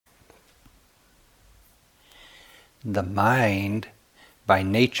The mind, by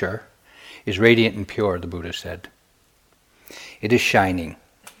nature, is radiant and pure, the Buddha said. It is shining.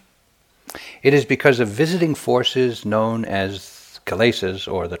 It is because of visiting forces known as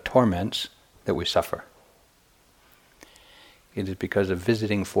kilesas, or the torments, that we suffer. It is because of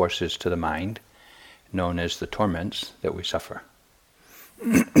visiting forces to the mind, known as the torments, that we suffer.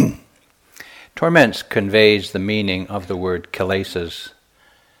 Torments conveys the meaning of the word kilesas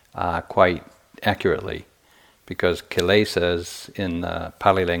quite accurately, because kilesas in the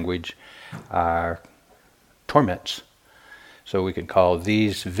Pali language are torments. So we can call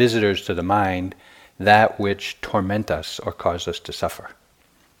these visitors to the mind that which torment us or cause us to suffer.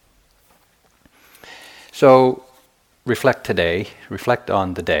 So reflect today, reflect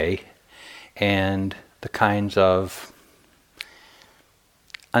on the day and the kinds of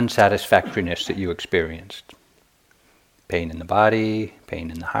unsatisfactoriness that you experienced. Pain in the body, pain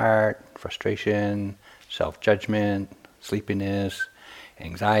in the heart, frustration, self-judgment, sleepiness,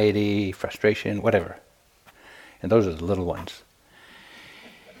 anxiety, frustration, whatever. And those are the little ones.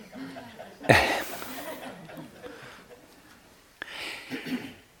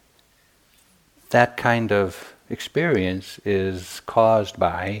 That kind of experience is caused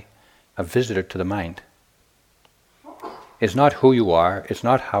by a visitor to the mind. It's not who you are, it's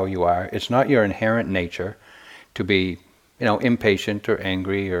not how you are, it's not your inherent nature to be, impatient or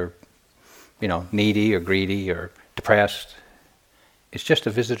angry or, needy or greedy or depressed. It's just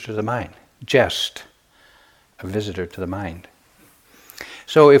a visitor to the mind. Just a visitor to the mind.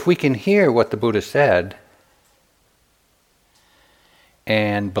 So if we can hear what the Buddha said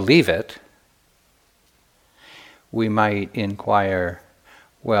and believe it, we might inquire,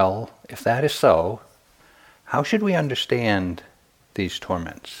 well, if that is so, how should we understand these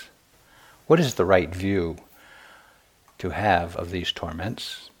torments? What is the right view to have of these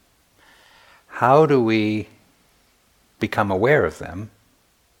torments? How do we become aware of them?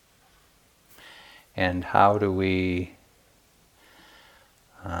 And how do we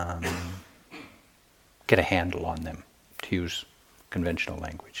get a handle on them, to use conventional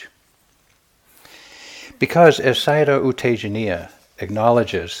language? Because as Sayadaw U Tejaniya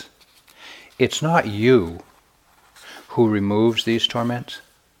acknowledges, it's not you who removes these torments.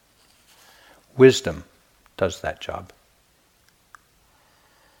 Wisdom does that job.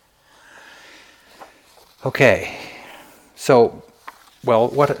 Okay, so,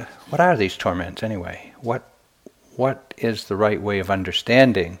 what are these torments anyway? What is the right way of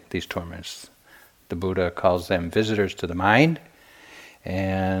understanding these torments? The Buddha calls them visitors to the mind,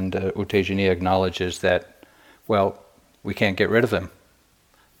 and U Tejaniya acknowledges that, we can't get rid of them,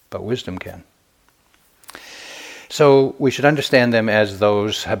 but wisdom can. So we should understand them as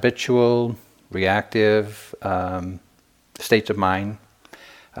those habitual, reactive states of mind,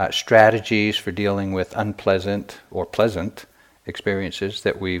 strategies for dealing with unpleasant or pleasant experiences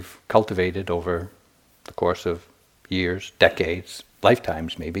that we've cultivated over the course of years, decades,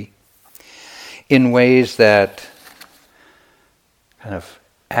 lifetimes maybe, in ways that kind of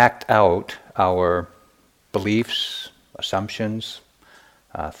act out our beliefs, assumptions,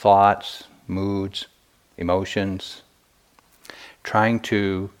 thoughts, moods, emotions, trying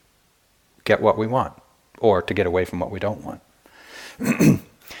to get what we want or to get away from what we don't want.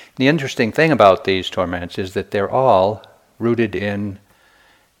 The interesting thing about these torments is that they're all rooted in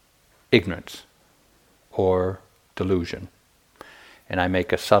ignorance or delusion. And I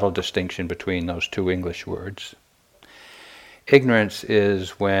make a subtle distinction between those two English words. Ignorance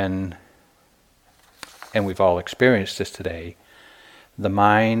is when, and we've all experienced this today, the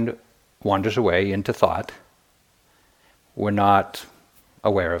mind wanders away into thought. We're not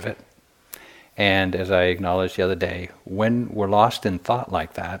aware of it. And as I acknowledged the other day, when we're lost in thought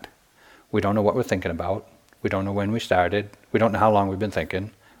like that, we don't know what we're thinking about. We don't know when we started. We don't know how long we've been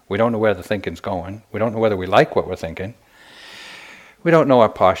thinking. We don't know where the thinking's going. We don't know whether we like what we're thinking. We don't know our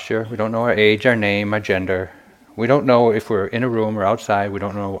posture. We don't know our age, our name, our gender. We don't know if we're in a room or outside. We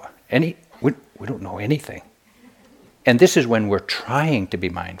don't know we don't know anything. And this is when we're trying to be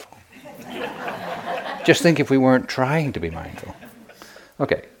mindful. Just think if we weren't trying to be mindful.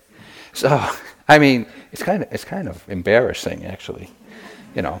 Okay. So, it's kind of embarrassing, actually,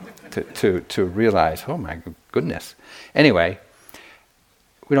 to realize, oh my goodness. Anyway,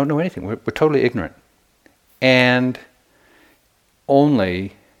 we don't know anything. We're totally ignorant. And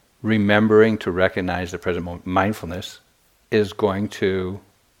only remembering to recognize the present moment, mindfulness, is going to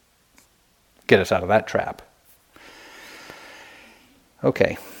get us out of that trap.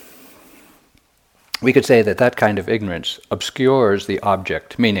 Okay. We could say that kind of ignorance obscures the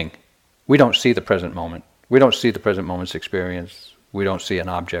object, meaning we don't see the present moment. We don't see the present moment's experience. We don't see an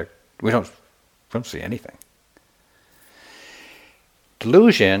object. We don't see anything.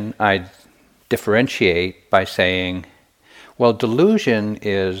 Delusion, I differentiate by saying, well, delusion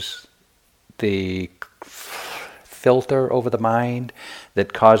is the filter over the mind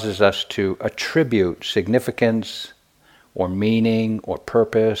that causes us to attribute significance or meaning or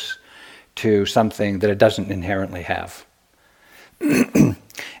purpose to something that it doesn't inherently have.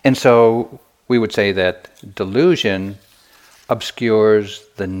 And so we would say that delusion obscures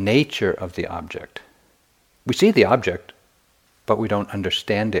the nature of the object. We see the object, but we don't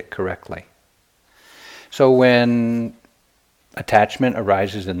understand it correctly. So when attachment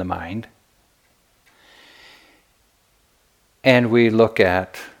arises in the mind, and we look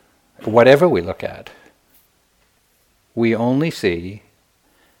at whatever we look at, we only see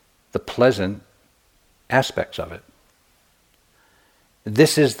the pleasant aspects of it.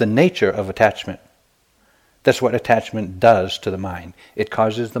 This is the nature of attachment. That's what attachment does to the mind. It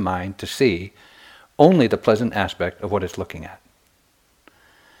causes the mind to see only the pleasant aspect of what it's looking at.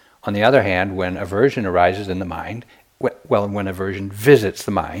 On the other hand, when aversion arises in the mind, when aversion visits the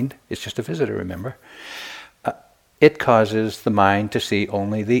mind, it's just a visitor, remember, it causes the mind to see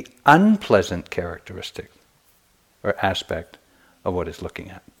only the unpleasant characteristic or aspect of what it's looking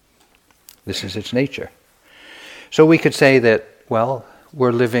at. This is its nature. So we could say that, well,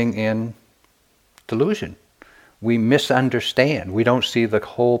 we're living in delusion. We misunderstand. We don't see the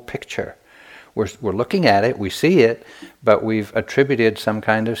whole picture. We're looking at it, we see it, but we've attributed some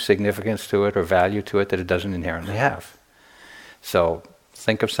kind of significance to it or value to it that it doesn't inherently have. So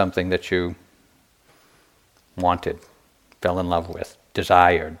think of something that you wanted, fell in love with,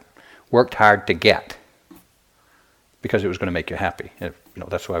 desired, worked hard to get because it was going to make you happy.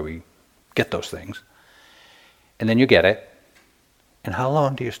 That's why we get those things. And then you get it, and how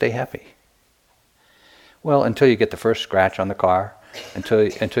long do you stay happy? Well, until you get the first scratch on the car,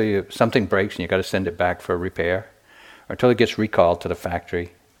 until something breaks and you got to send it back for repair, or until it gets recalled to the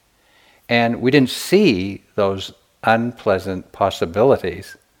factory. And we didn't see those unpleasant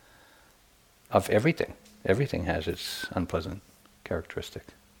possibilities of everything. Everything has its unpleasant characteristic.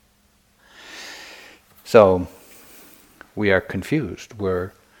 So we are confused.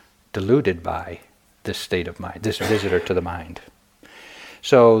 We're deluded by this state of mind, this visitor to the mind.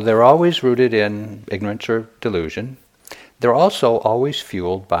 So they're always rooted in ignorance or delusion. They're also always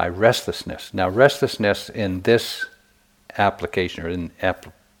fueled by restlessness. Now, restlessness in this application, or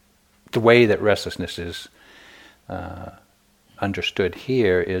the way that restlessness is understood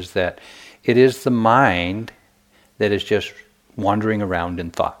here, is that it is the mind that is just wandering around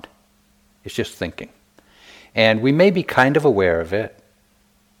in thought. It's just thinking. And we may be kind of aware of it,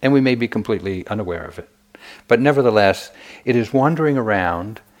 and we may be completely unaware of it. But nevertheless, it is wandering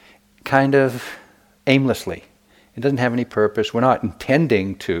around kind of aimlessly. It doesn't have any purpose. We're not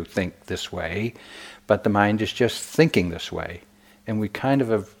intending to think this way, but the mind is just thinking this way. And we kind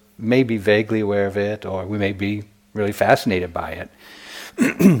of may be vaguely aware of it, or we may be really fascinated by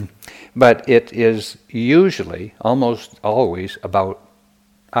it. But it is usually, almost always, about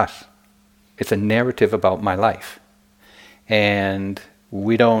us. It's a narrative about my life. And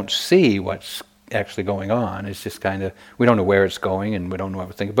we don't see what's actually going on. It's just kind of, we don't know where it's going and we don't know what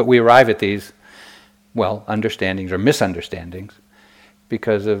we're thinking. But we arrive at these, understandings or misunderstandings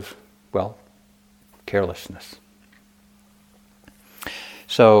because of, carelessness.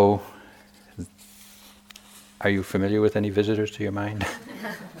 So, are you familiar with any visitors to your mind?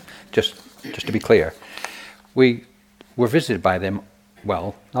 just to be clear. We're visited by them,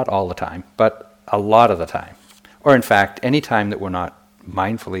 not all the time, but a lot of the time. Or in fact, any time that we're not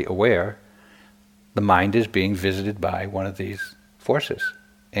mindfully aware, the mind is being visited by one of these forces,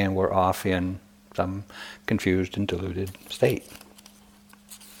 and we're off in some confused and deluded state.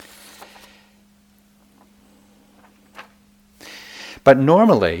 But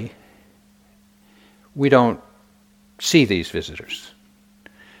normally, we don't see these visitors.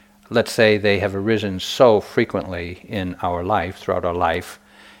 Let's say they have arisen so frequently in our life, throughout our life,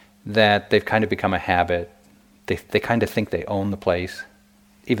 that they've kind of become a habit. They kind of think they own the place,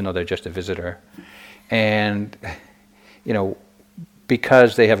 even though they're just a visitor. And,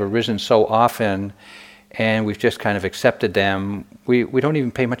 because they have arisen so often and we've just kind of accepted them, we don't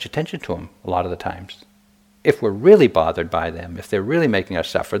even pay much attention to them a lot of the times. If we're really bothered by them, if they're really making us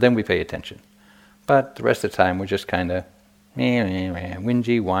suffer, then we pay attention. But the rest of the time we're just kind of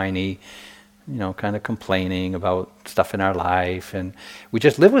whingy, whiny, kind of complaining about stuff in our life, and we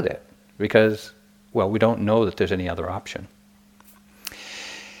just live with it because, we don't know that there's any other option.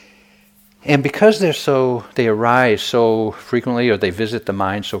 And because they arise so frequently, or they visit the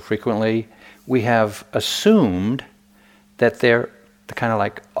mind so frequently, we have assumed that they're kind of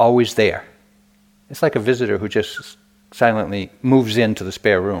like always there. It's like a visitor who just silently moves into the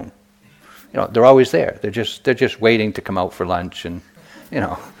spare room. They're always there. They're just waiting to come out for lunch and,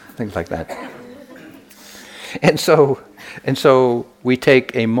 things like that. And so we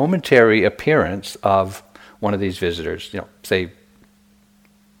take a momentary appearance of one of these visitors. Say,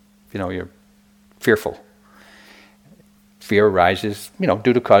 you're fearful. Fear arises,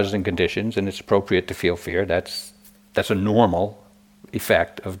 due to causes and conditions, and it's appropriate to feel fear. That's a normal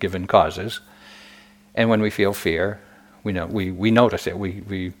effect of given causes. And when we feel fear, we notice it.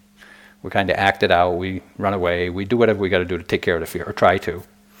 We kind of act it out. We run away. We do whatever we got to do to take care of the fear, or try to.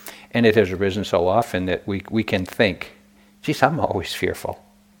 And it has arisen so often that we can think, geez, I'm always fearful.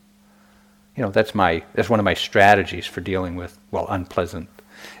 That's one of my strategies for dealing with, unpleasant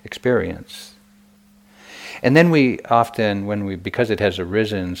experience. And then we often, because it has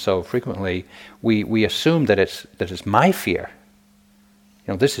arisen so frequently, we assume that it's my fear.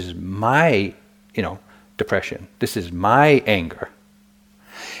 This is my, depression. This is my anger.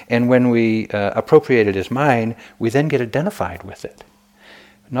 And when we appropriate it as mine, we then get identified with it.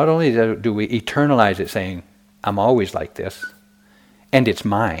 Not only do we eternalize it, saying, I'm always like this, and it's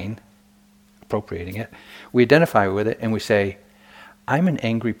mine, appropriating it, we identify with it and we say, I'm an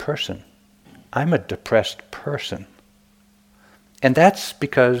angry person. I'm a depressed person. And that's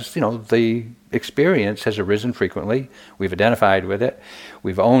because, the experience has arisen frequently. We've identified with it.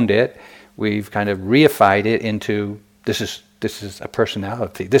 We've owned it. We've kind of reified it into, this is a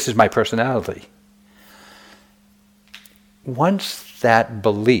personality. This is my personality. Once that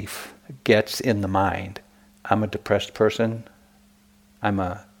belief gets in the mind, I'm a depressed person, I'm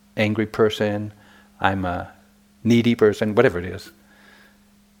a angry person, I'm a needy person, whatever it is,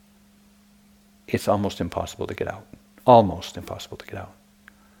 it's almost impossible to get out. Almost impossible to get out.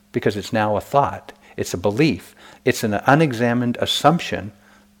 Because it's now a thought, it's a belief, it's an unexamined assumption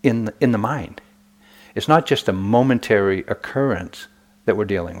in the mind. It's not just a momentary occurrence that we're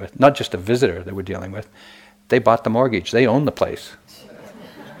dealing with, not just a visitor that we're dealing with. They bought the mortgage, they own the place.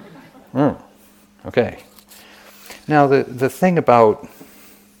 Okay. Now the thing about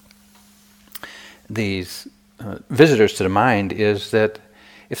these visitors to the mind is that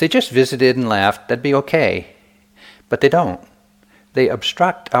if they just visited and left, that'd be okay. But they don't. They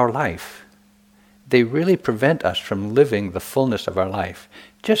obstruct our life. They really prevent us from living the fullness of our life.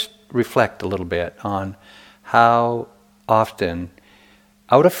 Just reflect a little bit on how often,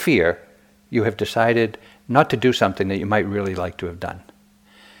 out of fear, you have decided not to do something that you might really like to have done.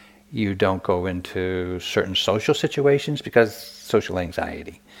 You don't go into certain social situations because social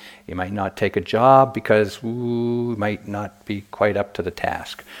anxiety. You might not take a job because you might not be quite up to the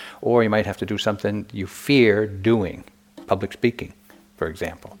task. Or you might have to do something you fear doing, public speaking, for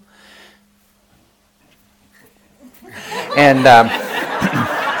example. And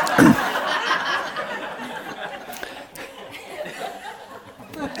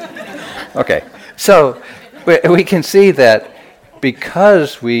okay, so we can see that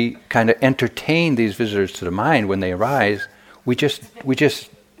because we kind of entertain these visitors to the mind when they arise, we just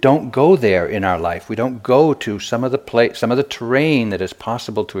don't go there in our life. We don't go to some of the terrain that is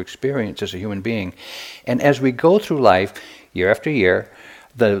possible to experience as a human being. And as we go through life, year after year,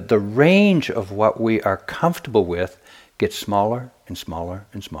 the range of what we are comfortable with gets smaller and smaller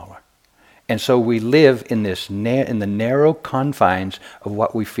and smaller. And so we live in this in the narrow confines of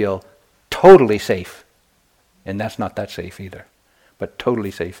what we feel totally safe. And that's not that safe either, but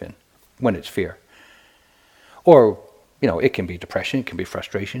totally safe in, when it's fear. Or, it can be depression, it can be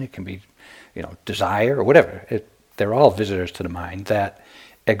frustration, it can be, desire or whatever. They're all visitors to the mind that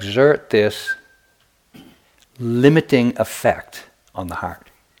exert this limiting effect on the heart.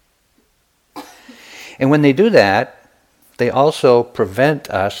 And when they do that, they also prevent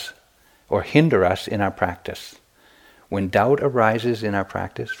us or hinder us in our practice. When doubt arises in our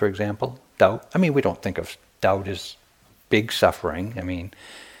practice, for example, doubt, we don't think of doubt as big suffering,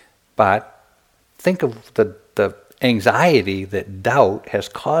 but think of the anxiety that doubt has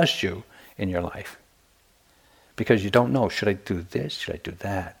caused you in your life. Because you don't know, should I do this, should I do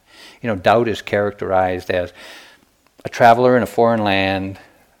that? Doubt is characterized as a traveler in a foreign land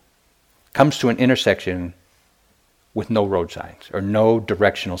comes to an intersection with no road signs or no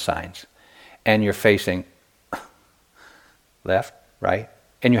directional signs, and you're facing left, right,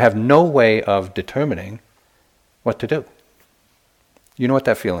 and you have no way of determining what to do. You know what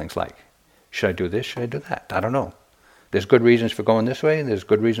that feeling's like. Should I do this? Should I do that? I don't know. There's good reasons for going this way, and there's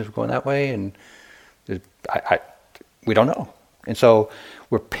good reasons for going that way, and we don't know. And so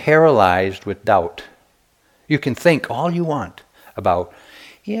we're paralyzed with doubt. You can think all you want about,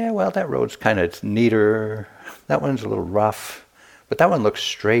 that road's kind of neater, that one's a little rough, but that one looks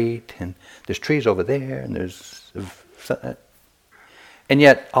straight, and there's trees over there, and there's a And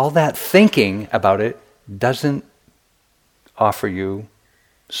yet, all that thinking about it doesn't offer you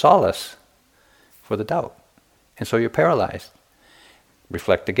solace for the doubt. And so you're paralyzed.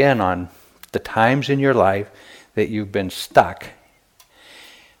 Reflect again on the times in your life that you've been stuck,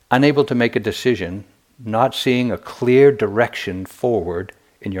 unable to make a decision, not seeing a clear direction forward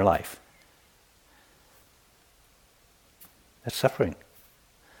in your life. That's suffering.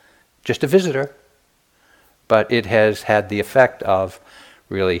 Just a visitor, but it has had the effect of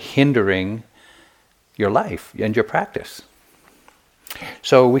really hindering your life and your practice.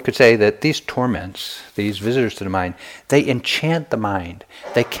 So we could say that these torments, these visitors to the mind, they enchant the mind.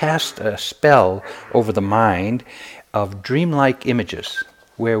 They cast a spell over the mind of dreamlike images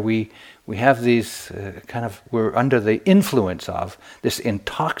where we have these we're under the influence of this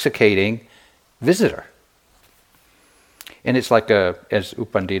intoxicating visitor. And it's like as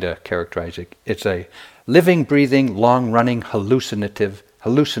Upandita characterized it, it's a living, breathing, long-running,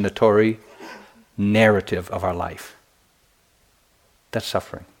 hallucinatory narrative of our life. That's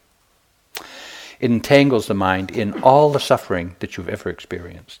suffering. It entangles the mind in all the suffering that you've ever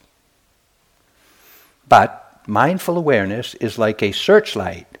experienced. But mindful awareness is like a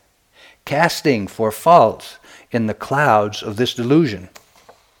searchlight casting for faults in the clouds of this delusion.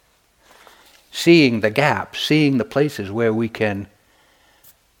 Seeing the gaps, seeing the places where we can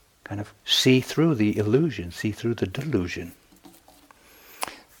kind of see through the illusion, see through the delusion.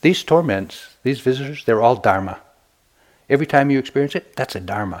 These torments, these visitors, they're all dharma. Every time you experience it, that's a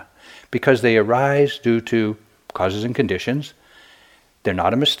dharma. Because they arise due to causes and conditions. They're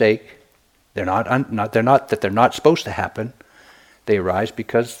not a mistake. They're not that they're not supposed to happen. They arise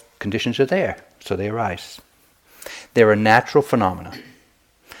because conditions are there, so they arise. They're a natural phenomena.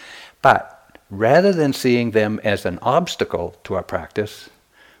 But rather than seeing them as an obstacle to our practice,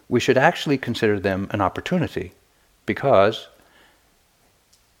 we should actually consider them an opportunity, because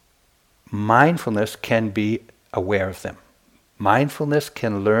mindfulness can be aware of them. Mindfulness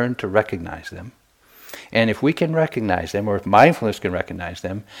can learn to recognize them. And if we can recognize them, or if mindfulness can recognize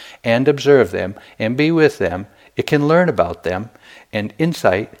them, and observe them, and be with them, it can learn about them, and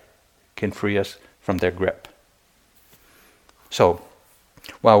insight can free us from their grip. So,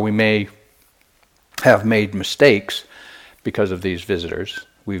 while we may have made mistakes because of these visitors,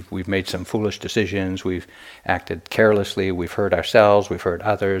 we've made some foolish decisions, we've acted carelessly, we've hurt ourselves, we've hurt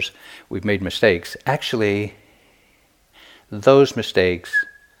others, we've made mistakes. Actually, those mistakes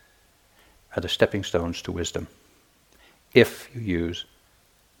are the stepping stones to wisdom, if you use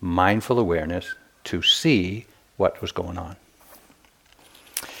mindful awareness to see what was going on.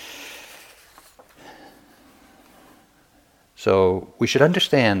 So we should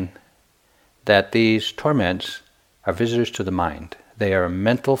understand that these torments are visitors to the mind. They are a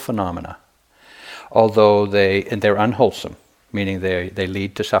mental phenomena, although they're unwholesome, meaning they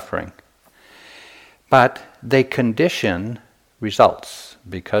lead to suffering. But they condition results,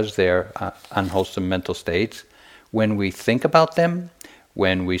 because they're unwholesome mental states. When we think about them,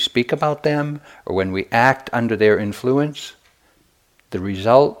 when we speak about them, or when we act under their influence, the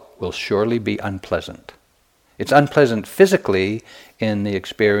result will surely be unpleasant. It's unpleasant physically in the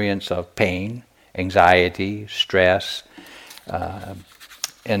experience of pain, anxiety, stress,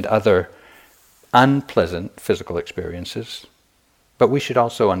 and other unpleasant physical experiences. But we should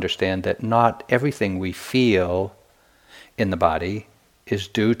also understand that not everything we feel in the body is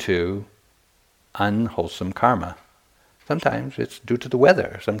due to unwholesome karma. Sometimes it's due to the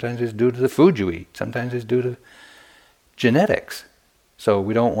weather, sometimes it's due to the food you eat, sometimes it's due to genetics. So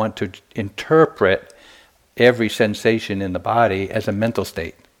we don't want to interpret every sensation in the body as a mental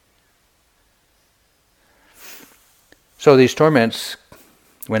state. So these torments,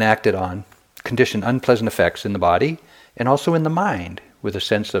 when acted on, condition unpleasant effects in the body and also in the mind, with a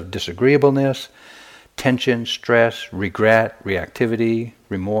sense of disagreeableness, tension, stress, regret, reactivity,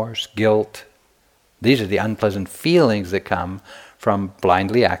 remorse, guilt. These are the unpleasant feelings that come from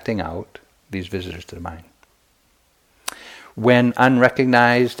blindly acting out these visitors to the mind. When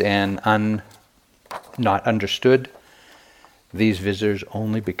unrecognized and not understood, these visitors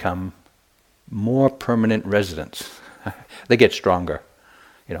only become more permanent residents. They get stronger,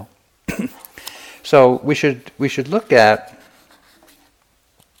 So we should look at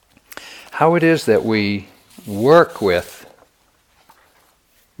how it is that we work with,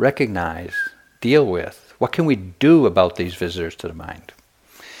 recognize, deal with. What can we do about these visitors to the mind?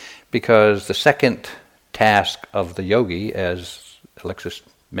 Because the second task of the yogi, as Alexis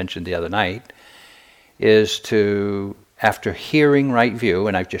mentioned the other night, is to, after hearing right view,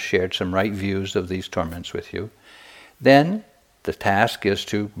 and I've just shared some right views of these torments with you, then the task is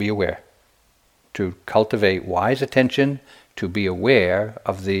to be aware. to cultivate wise attention, to be aware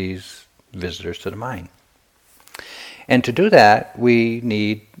of these visitors to the mind. And to do that, we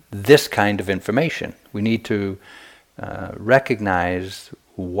need this kind of information. We need to recognize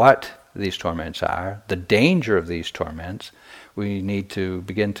what these torments are, the danger of these torments. We need to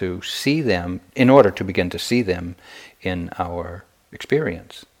begin to see them, in order to begin to see them in our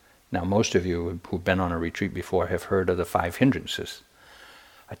experience. Now, most of you who've been on a retreat before have heard of the 5 hindrances: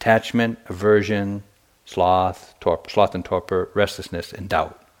 attachment, aversion, sloth and torpor, restlessness, and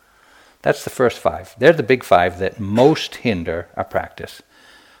doubt. That's the first 5. They're the big 5 that most hinder our practice.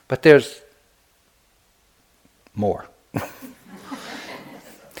 But there's more.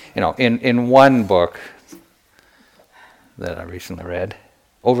 In one book that I recently read,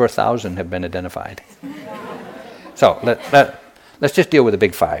 over 1,000 have been identified. So let's just deal with the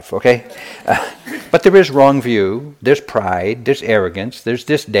big 5, okay? But there is wrong view, there's pride, there's arrogance, there's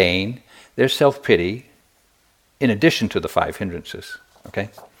disdain, there's self-pity, in addition to the 5 hindrances, okay?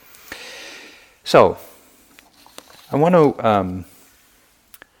 So, I want to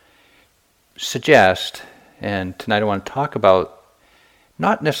suggest, and tonight I want to talk about,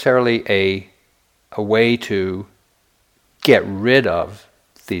 not necessarily a way to get rid of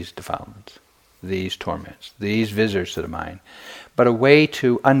these defilements, these torments, these visitors to the mind, but a way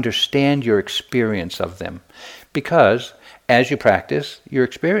to understand your experience of them. Because as you practice, your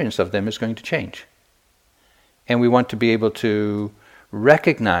experience of them is going to change. And we want to be able to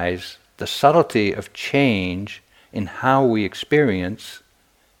recognize the subtlety of change in how we experience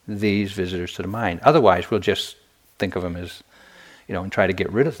these visitors to the mind. Otherwise, we'll just think of them as, and try to get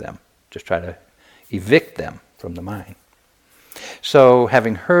rid of them, just try to evict them from the mind. So,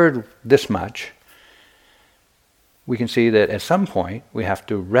 having heard this much, we can see that at some point we have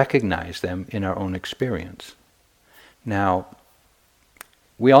to recognize them in our own experience. Now,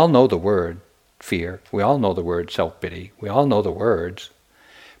 we all know the word fear, we all know the word self-pity, we all know the words,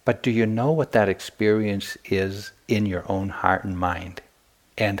 but do you know what that experience is in your own heart and mind,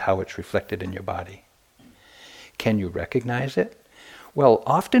 and how it's reflected in your body? Can you recognize it? Well,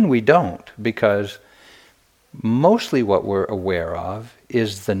 often we don't, because mostly what we're aware of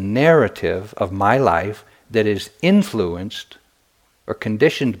is the narrative of my life that is influenced or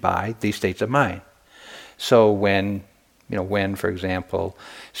conditioned by these states of mind. So when, for example,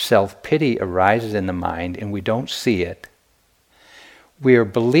 self-pity arises in the mind and we don't see it, we are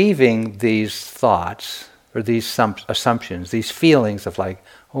believing these thoughts or these assumptions, these feelings of like,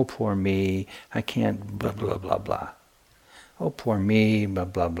 oh, poor me, I can't, blah, blah, blah, blah. Oh, poor me, blah,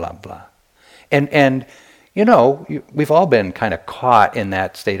 blah, blah, blah. And we've all been kind of caught in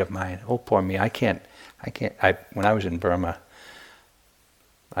that state of mind. Oh, poor me, I can't. When I was in Burma,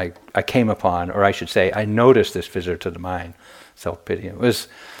 I came upon, or I should say, I noticed this visitor to the mind, self-pity. It was,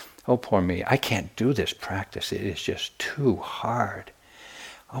 oh, poor me, I can't do this practice. It is just too hard.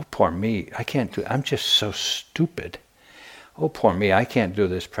 Oh, poor me, I can't do it. I'm just so stupid. Oh, poor me, I can't do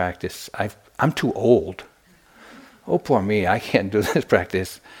this practice. I'm too old. Oh, poor me, I can't do this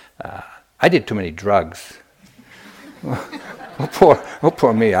practice. I did too many drugs. Oh,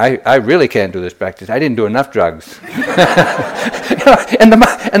 poor me, I really can't do this practice. I didn't do enough drugs. And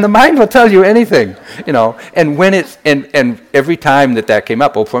the mind will tell you anything, And when it's and every time that came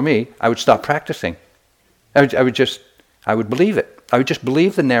up, oh, poor me, I would stop practicing. I would believe it. I would just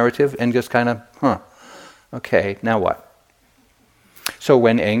believe the narrative and just kind of, okay, now what? So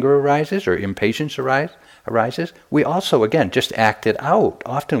when anger arises or impatience arises, we also, again, just act it out.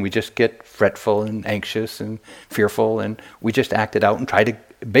 Often we just get fretful and anxious and fearful, and we just act it out and try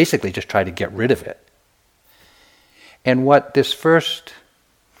to get rid of it. And what this first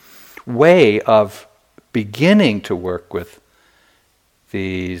way of beginning to work with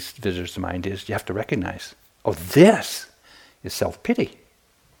these visitors to mind is, you have to recognize, oh, this is self-pity.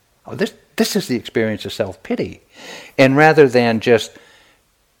 Oh, this is the experience of self-pity. And rather than just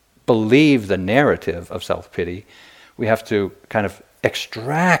believe the narrative of self-pity, we have to kind of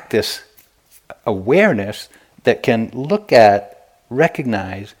extract this awareness that can look at,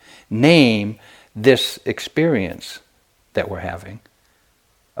 recognize, name this experience that we're having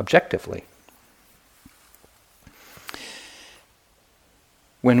objectively.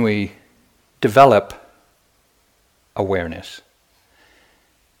 When we develop awareness,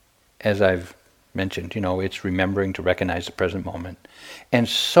 as I've mentioned, it's remembering to recognize the present moment. And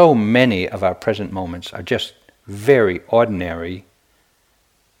so many of our present moments are just very ordinary,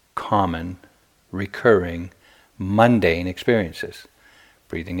 common, recurring, mundane experiences.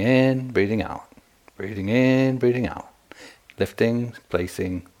 Breathing in, breathing out. Breathing in, breathing out. Lifting,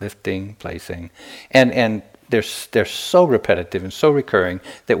 placing, lifting, placing. And they're so repetitive and so recurring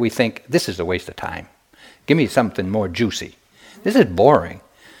that we think this is a waste of time. Give me something more juicy. This is boring.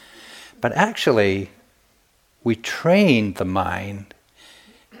 But actually, we train the mind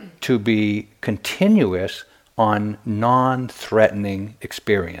to be continuous on non-threatening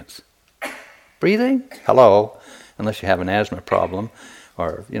experience. Breathing? Hello. Unless you have an asthma problem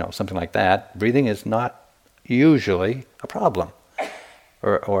or something like that, breathing is not usually a problem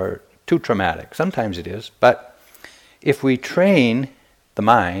or too traumatic. Sometimes it is, but if we train the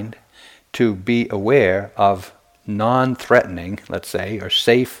mind to be aware of non-threatening, let's say, or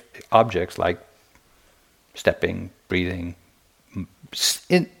safe objects like stepping, breathing,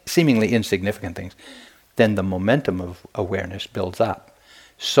 seemingly insignificant things, then the momentum of awareness builds up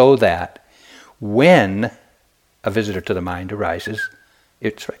so that when a visitor to the mind arises,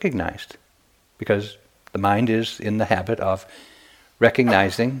 it's recognized, because the mind is in the habit of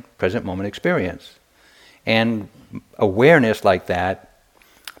recognizing present moment experience. And awareness like that,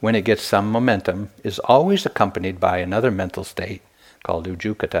 when it gets some momentum, is always accompanied by another mental state called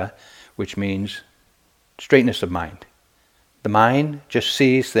ujjukata, which means straightness of mind. The mind just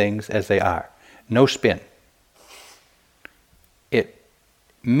sees things as they are, no spin. It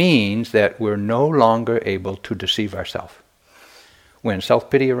means that we're no longer able to deceive ourselves. When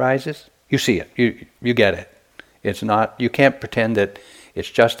self-pity arises, you see it, you get it. It's not, you can't pretend that it's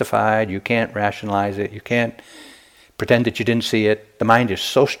justified, you can't rationalize it, you can't pretend that you didn't see it. The mind is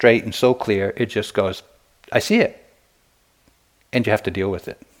so straight and so clear, it just goes, I see it. And you have to deal with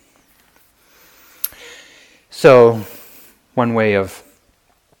it. So, one way of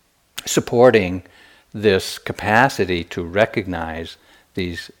supporting this capacity to recognize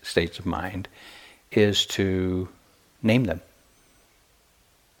these states of mind is to name them.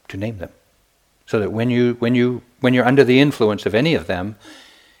 To name them. So that when you're under the influence of any of them,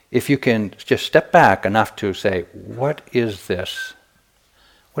 if you can just step back enough to say, what is this?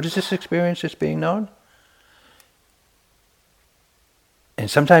 What is this experience that's being known? And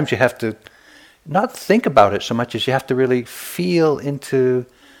sometimes you have to not think about it so much as you have to really feel into,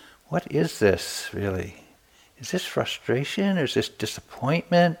 what is this really? Is this frustration? Or is this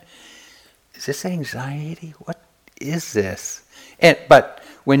disappointment? Is this anxiety? What is this? But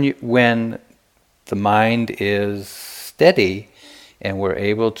when the mind is steady and we're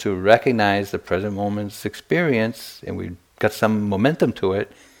able to recognize the present moment's experience and we've got some momentum to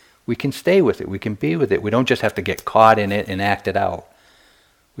it, we can stay with it, we can be with it. We don't just have to get caught in it and act it out.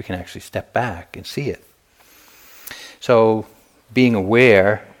 We can actually step back and see it. So being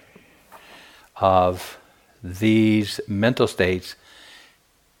aware of these mental states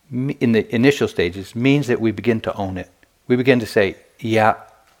in the initial stages means that we begin to own it. We begin to say, yeah,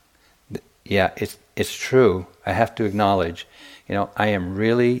 it's true. I have to acknowledge, I am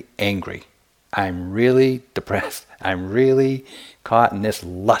really angry. I'm really depressed. I'm really caught in this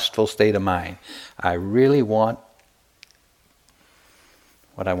lustful state of mind. I really want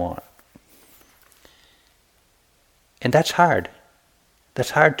what I want. And that's hard.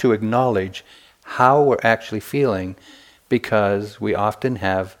 That's hard to acknowledge how we're actually feeling, because we often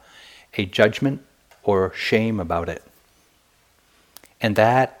have a judgment or shame about it. And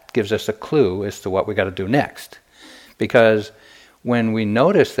that gives us a clue as to what we got to do next. Because when we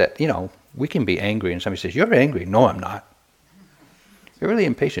notice that, we can be angry and somebody says, you're angry. No, I'm not. You're really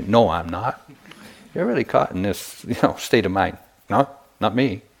impatient. No, I'm not. You're really caught in this, state of mind. No, not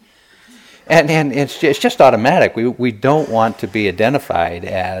me. And it's just automatic. We don't want to be identified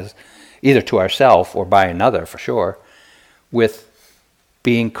as, either to ourselves or by another for sure, with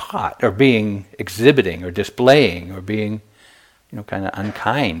being caught or being exhibiting or displaying or being kind of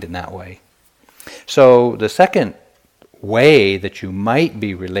unkind in that way. So the second way that you might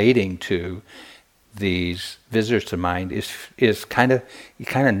be relating to these visitors to mind is you kind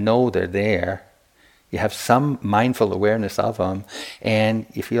of know they're there. You have some mindful awareness of them, and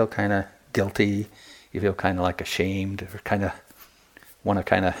you feel kind of guilty. You feel kind of like ashamed, or kind of want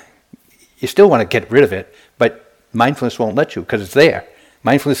to you still want to get rid of it, but mindfulness won't let you because it's there.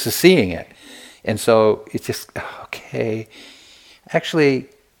 Mindfulness is seeing it. And so it's just, okay. Actually,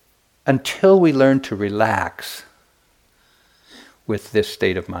 until we learn to relax with this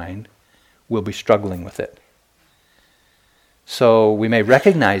state of mind, we'll be struggling with it. So we may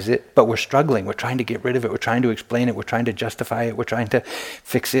recognize it, but we're struggling. We're trying to get rid of it. We're trying to explain it. We're trying to justify it. We're trying to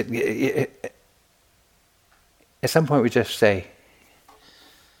fix it. At some point we just say,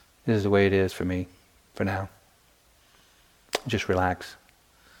 this is the way it is for me, for now. Just relax.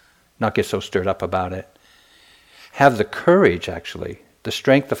 Not get so stirred up about it. Have the courage, actually, the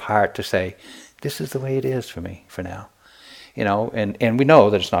strength of heart to say, this is the way it is for me, for now. And we know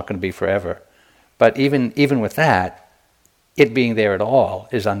that it's not going to be forever. But even with that, it being there at all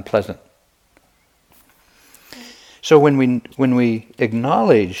is unpleasant. So when we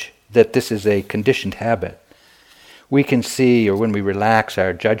acknowledge that this is a conditioned habit, we can see, or when we relax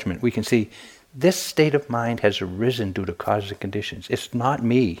our judgment, we can see this state of mind has arisen due to causes and conditions. It's not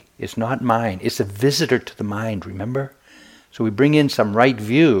me. It's not mine. It's a visitor to the mind, remember? So we bring in some right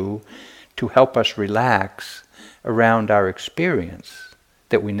view to help us relax around our experience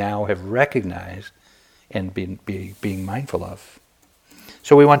that we now have recognized and being mindful of.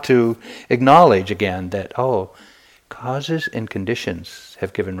 So we want to acknowledge again that, causes and conditions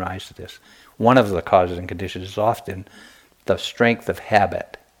have given rise to this. One of the causes and conditions is often the strength of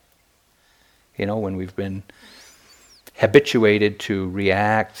habit. When we've been habituated to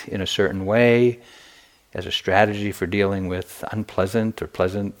react in a certain way as a strategy for dealing with unpleasant or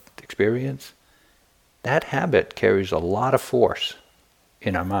pleasant experience, that habit carries a lot of force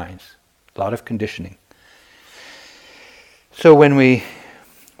in our minds, a lot of conditioning. So we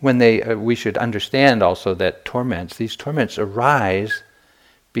should understand also that these torments arise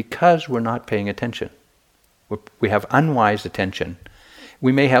because we're not paying attention. We have unwise attention.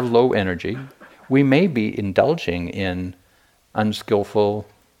 We may have low energy. We may be indulging in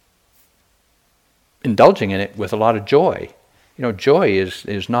it with a lot of joy. Joy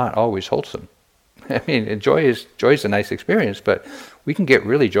is not always wholesome. I mean, joy is a nice experience, but we can get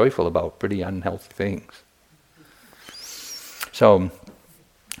really joyful about pretty unhealthy things. So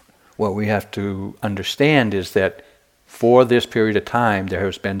what we have to understand is that for this period of time, there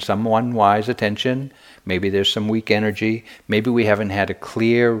has been some unwise attention. Maybe there's some weak energy. Maybe we haven't had a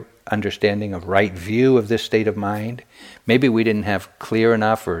clear understanding of right view of this state of mind. Maybe we didn't have clear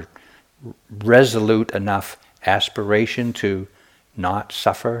enough or resolute enough aspiration to not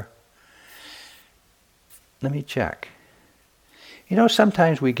suffer. Let me check.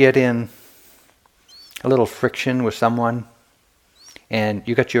 Sometimes we get in a little friction with someone, and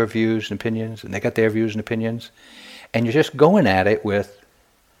you got your views and opinions, and they got their views and opinions, and you're just going at it with,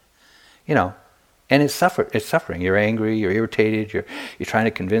 and it's suffering. You're angry, you're irritated, you're trying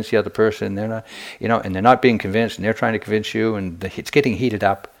to convince the other person, they're not, and they're not being convinced, and they're trying to convince you, and it's getting heated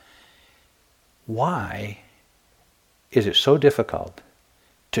up. Why is it so difficult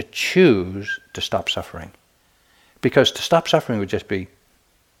to choose to stop suffering? Because to stop suffering would just be,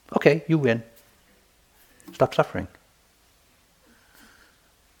 okay, you win. Stop suffering.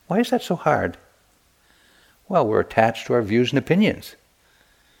 Why is that so hard? Well, we're attached to our views and opinions.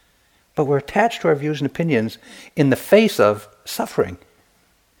 But we're attached to our views and opinions in the face of suffering.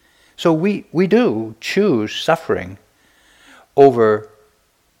 So we do choose suffering over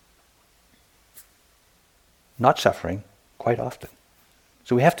not suffering quite often.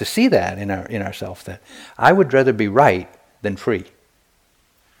 So we have to see that in ourselves, that I would rather be right than free.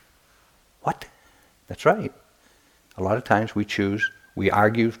 What? That's right. A lot of times we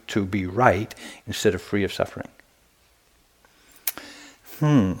argue to be right instead of free of suffering.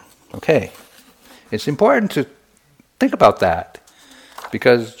 Okay. It's important to think about that,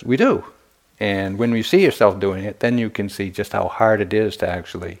 because we do. And when you see yourself doing it, then you can see just how hard it is to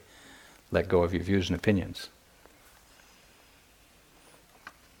actually let go of your views and opinions.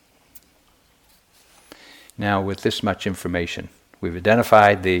 Now, with this much information, we've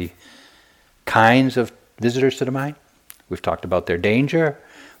identified the kinds of visitors to the mind. We've talked about their danger.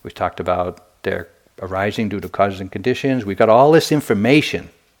 We've talked about their arising due to causes and conditions. We've got all this information.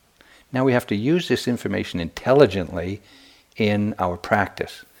 Now we have to use this information intelligently in our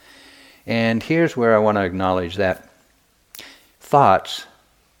practice. And here's where I want to acknowledge that thoughts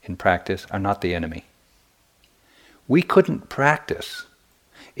in practice are not the enemy. We couldn't practice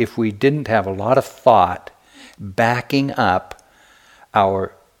if we didn't have a lot of thought backing up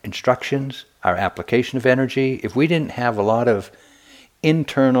our instructions, our application of energy. If we didn't have a lot of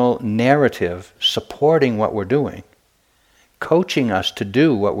internal narrative supporting what we're doing, coaching us to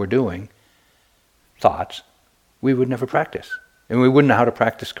do what we're doing, thoughts, we would never practice. And we wouldn't know how to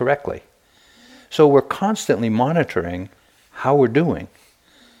practice correctly. So we're constantly monitoring how we're doing.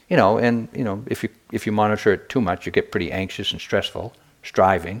 If you monitor it too much, you get pretty anxious and stressful,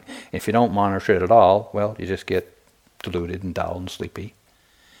 striving. If you don't monitor it at all, well, you just get deluded and dull and sleepy.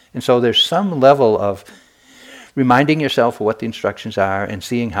 And so there's some level of reminding yourself of what the instructions are and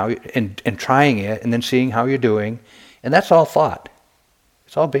seeing how and trying it and then seeing how you're doing. And that's all thought.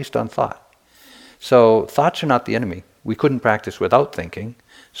 It's all based on thought. So thoughts are not the enemy. We couldn't practice without thinking.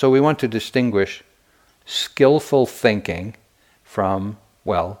 So we want to distinguish skillful thinking from,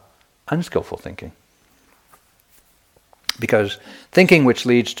 unskillful thinking. Because thinking which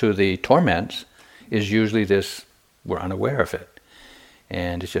leads to the torments is usually this, we're unaware of it.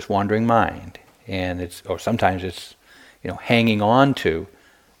 And it's just wandering mind. and sometimes it's hanging on to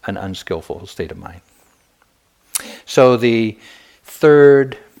an unskillful state of mind. So the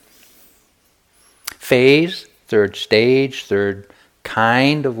third phase, third stage, third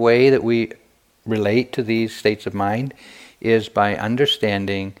kind of way that we relate to these states of mind is by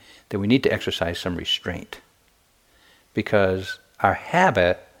understanding that we need to exercise some restraint, because our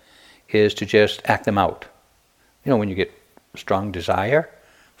habit is to just act them out. When you get strong desire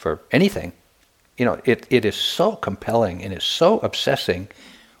for anything, it is so compelling and it's so obsessing,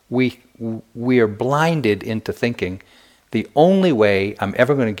 we are blinded into thinking the only way I'm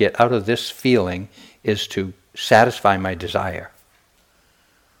ever going to get out of this feeling is to satisfy my desire.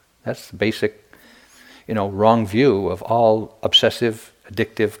 That's the basic, wrong view of all obsessive,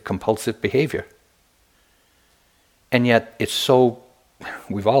 addictive, compulsive behavior. And yet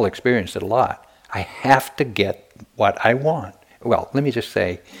we've all experienced it a lot. I have to get what I want. Well, let me just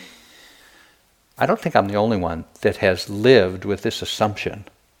say, I don't think I'm the only one that has lived with this assumption.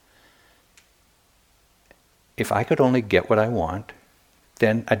 If I could only get what I want,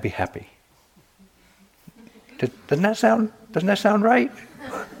 then I'd be happy. Doesn't that sound right?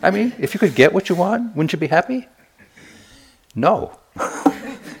 I mean, if you could get what you want, wouldn't you be happy? No.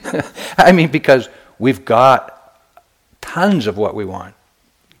 I mean, because we've got tons of what we want.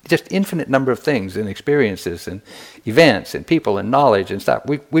 Just infinite number of things and experiences and events and people and knowledge and stuff.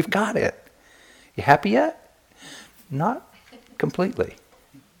 We've got it. You happy yet? Not completely.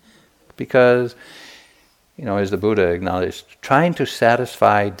 Because, as the Buddha acknowledged, trying to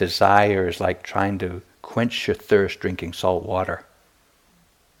satisfy desire is like trying to quench your thirst drinking salt water.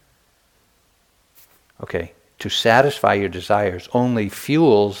 Okay, to satisfy your desires only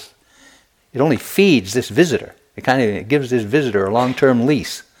feeds this visitor. It gives this visitor a long-term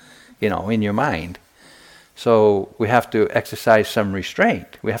lease, in your mind. So we have to exercise some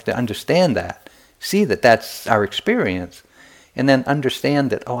restraint. We have to understand that, see that that's our experience, and then understand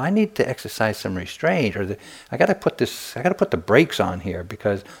that, I need to exercise some restraint, or I got to put the brakes on here,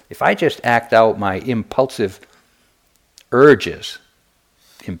 because if I just act out my impulsive urges,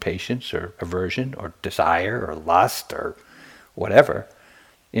 impatience or aversion or desire or lust or whatever,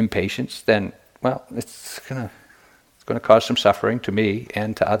 impatience, then it's going to cause some suffering to me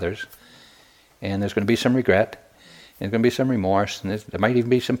and to others, and there's going to be some regret, and there's going to be some remorse, and there might even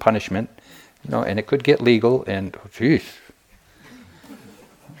be some punishment, and it could get legal, and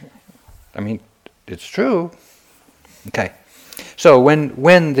I mean, it's true. Okay, so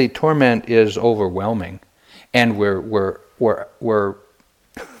when the torment is overwhelming, and we're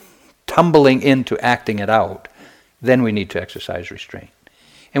tumbling into acting it out, then we need to exercise restraint.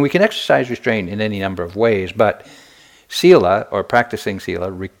 And we can exercise restraint in any number of ways, but sila, or practicing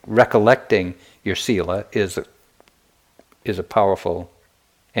sila, recollecting your sila, is a powerful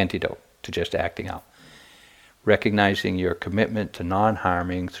antidote to just acting out. Recognizing your commitment to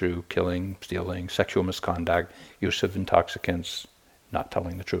non-harming through killing, stealing, sexual misconduct, use of intoxicants, not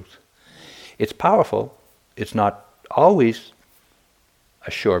telling the truth. It's powerful. It's not always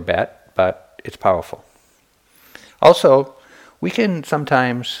a sure bet, but it's powerful. Also, we can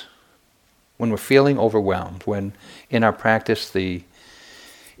sometimes, when we're feeling overwhelmed, when in our practice the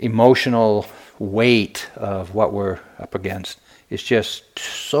emotional weight of what we're up against is just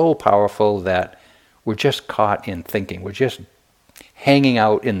so powerful that we're just caught in thinking. We're just hanging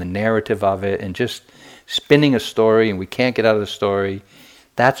out in the narrative of it and just spinning a story, and we can't get out of the story.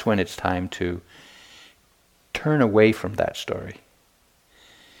 That's when it's time to turn away from that story.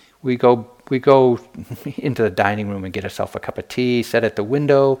 We go into the dining room and get ourselves a cup of tea, sit at the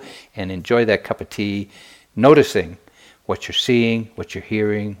window and enjoy that cup of tea, noticing what you're seeing, what you're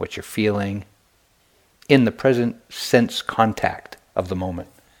hearing, what you're feeling, in the present sense contact of the moment.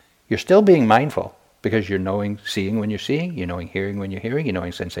 You're still being mindful, because you're seeing when you're seeing, you're hearing when you're hearing, you're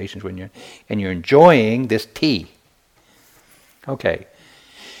knowing sensations and you're enjoying this tea. Okay.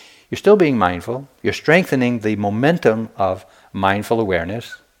 You're still being mindful. You're strengthening the momentum of mindful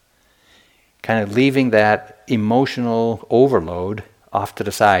awareness, kind of leaving that emotional overload off to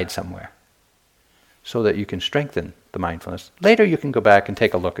the side somewhere, so that you can strengthen the mindfulness. Later you can go back and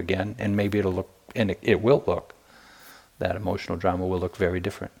take a look again, and maybe it'll look, and it will look, that emotional drama will look very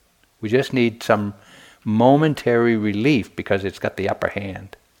different. We just need some momentary relief because it's got the upper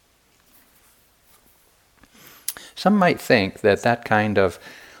hand. Some might think that kind of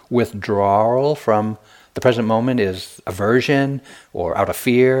withdrawal from the present moment is aversion or out of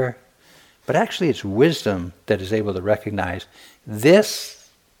fear, but actually it's wisdom that is able to recognize this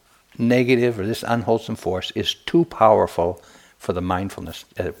negative or this unwholesome force is too powerful for the mindfulness,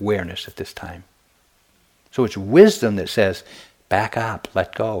 awareness at this time. So it's wisdom that says, back up,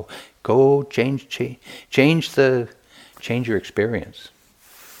 let go, Go change your experience.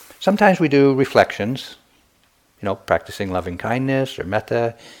 Sometimes we do reflections, practicing loving kindness or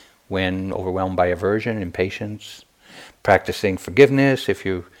metta when overwhelmed by aversion, impatience. Practicing forgiveness if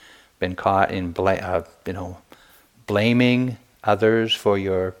you've been caught in blaming others for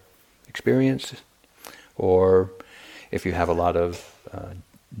your experience, or if you have a lot of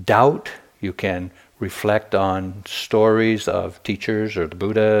doubt, you can reflect on stories of teachers or the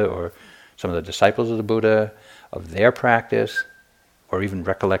Buddha or some of the disciples of the Buddha, of their practice, or even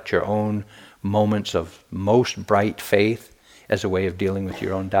recollect your own moments of most bright faith as a way of dealing with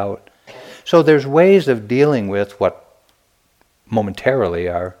your own doubt. So there's ways of dealing with what momentarily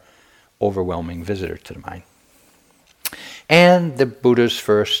are overwhelming visitors to the mind. And the Buddha's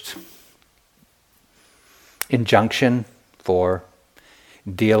first injunction for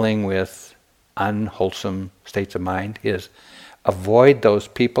dealing with unwholesome states of mind is avoid those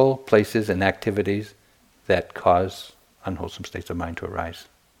people, places, and activities that cause unwholesome states of mind to arise.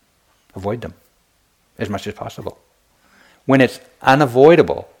 Avoid them as much as possible. When it's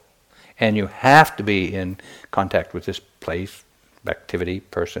unavoidable and you have to be in contact with this place, activity,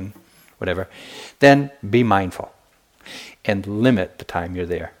 person, whatever, then be mindful and limit the time you're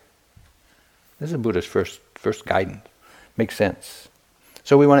there. This is the Buddha's first guidance. Makes sense.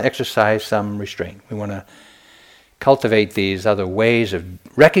 So we want to exercise some restraint. We want to cultivate these other ways of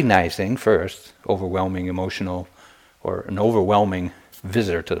recognizing first overwhelming emotional or an overwhelming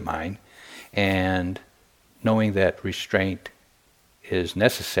visitor to the mind, and knowing that restraint is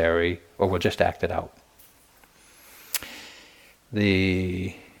necessary or we'll just act it out.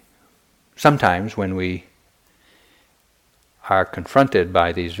 Sometimes when we are confronted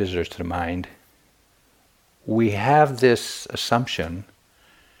by these visitors to the mind, we have this assumption,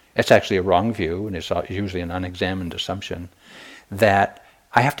 it's actually a wrong view, and it's usually an unexamined assumption, that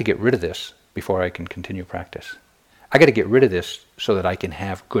I have to get rid of this before I can continue practice. I got to get rid of this so that I can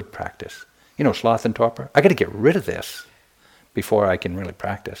have good practice. Sloth and torpor, I got to get rid of this before I can really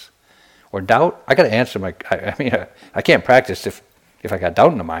practice. Or doubt, I got to answer I can't practice if I got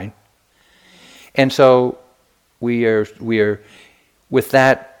doubt in the mind. And so we are with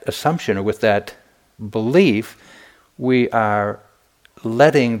that assumption or with that belief, we are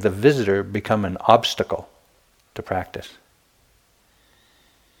letting the visitor become an obstacle to practice.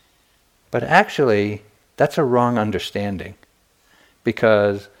 But actually, that's a wrong understanding,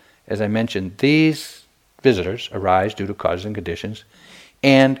 because, as I mentioned, these visitors arise due to causes and conditions,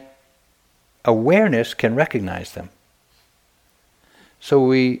 and awareness can recognize them. So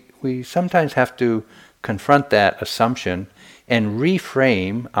we sometimes have to confront that assumption and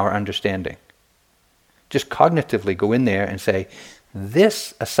reframe our understanding. Just cognitively go in there and say,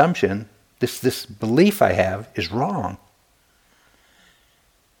 this assumption, this belief I have is wrong.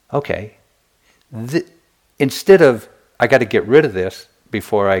 Okay. Instead of, I got to get rid of this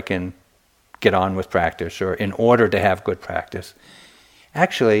before I can get on with practice, or in order to have good practice,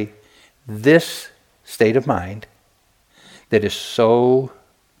 actually, this state of mind that is so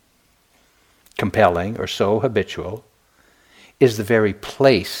compelling or so habitual is the very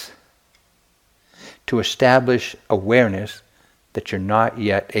place to establish awareness that you're not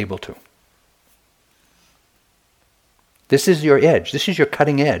yet able to. This is your edge. This is your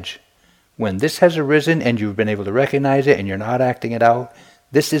cutting edge. When this has arisen and you've been able to recognize it and you're not acting it out,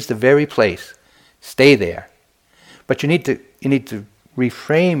 this is the very place. Stay there. But you need to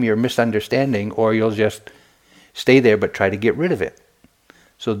reframe your misunderstanding, or you'll just stay there but try to get rid of it.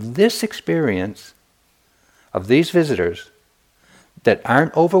 So this experience of these visitors that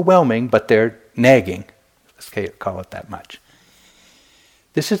aren't overwhelming, but they're nagging, let's call it that much,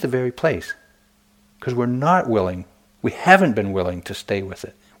 this is the very place. Because we haven't been willing to stay with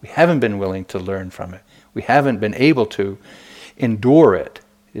it. We haven't been willing to learn from it. We haven't been able to endure it,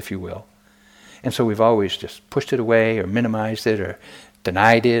 if you will. And so we've always just pushed it away, or minimized it, or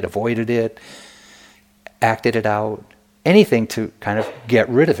denied it, avoided it, acted it out, anything to kind of get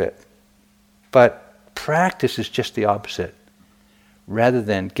rid of it. But practice is just the opposite. Rather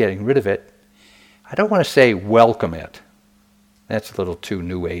than getting rid of it, I don't want to say welcome it. That's a little too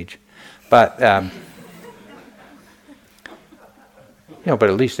new age. But but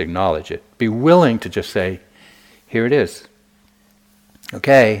at least acknowledge it. Be willing to just say, here it is.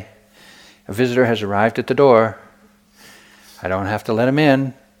 Okay, a visitor has arrived at the door. I don't have to let him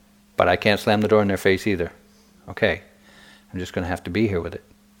in, but I can't slam the door in their face either. Okay, I'm just going to have to be here with it.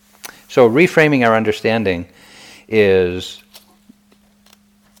 So reframing our understanding is,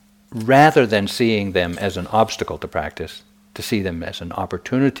 rather than seeing them as an obstacle to practice, to see them as an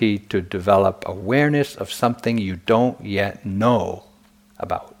opportunity to develop awareness of something you don't yet know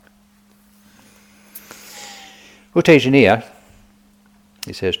about. U Tejaniya,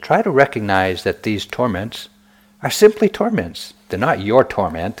 he says, try to recognize that these torments are simply torments. They're not your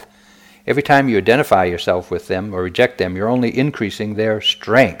torment. Every time you identify yourself with them or reject them, you're only increasing their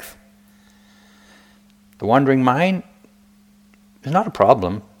strength. The wandering mind is not a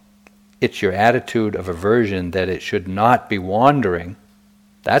problem. It's your attitude of aversion that it should not be wandering.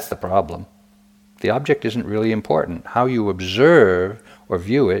 That's the problem. The object isn't really important. How you observe or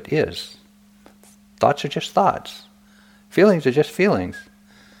view it is. Thoughts are just thoughts. Feelings are just feelings.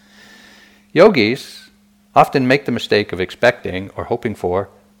 Yogis often make the mistake of expecting or hoping for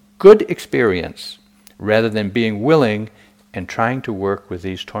good experience rather than being willing and trying to work with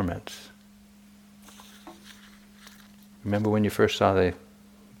these torments. Remember when you first saw the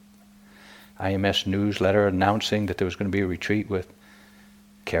IMS newsletter announcing that there was going to be a retreat with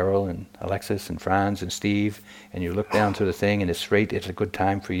Carol and Alexis and Franz and Steve, and you look down through the thing and it's a good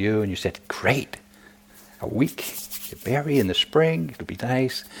time for you, and you said, great, a week, you bury in the spring, it'll be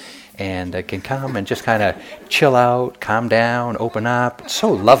nice, and I can come and just kind of chill out, calm down, open up. It's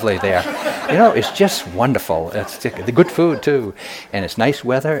so lovely there. It's just wonderful. It's the good food too, and it's nice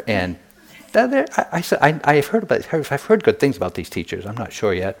weather, and I've heard good things about these teachers. I'm not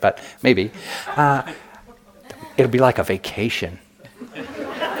sure yet, but maybe. It'll be like a vacation.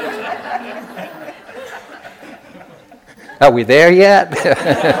 Are we there yet?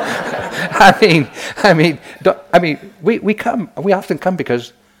 We often come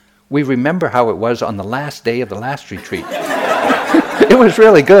because we remember how it was on the last day of the last retreat. It was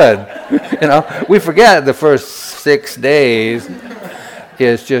really good. We forget the first 6 days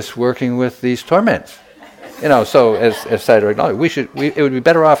is just working with these torments. So as Sayadaw acknowledged, it would be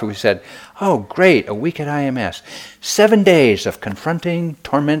better off if we said, oh, great, a week at IMS. 7 days of confronting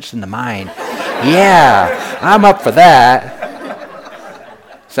torments in the mind. Yeah, I'm up for that.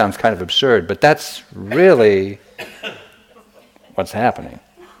 Sounds kind of absurd, but that's really what's happening.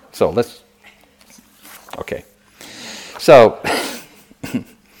 So okay. So,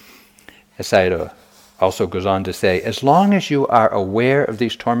 as Sayadaw also goes on to say, as long as you are aware of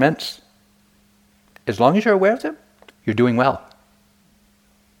these torments, as long as you're aware of them, you're doing well.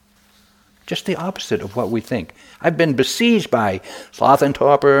 Just the opposite of what we think. I've been besieged by sloth and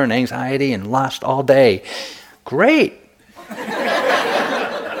torpor and anxiety and lust all day. Great.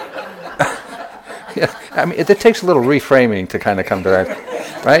 It takes a little reframing to kind of come to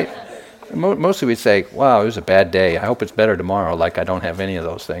that, right? Mostly we say, wow, it was a bad day. I hope it's better tomorrow, like I don't have any of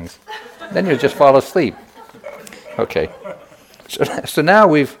those things. Then you just fall asleep. Okay. So now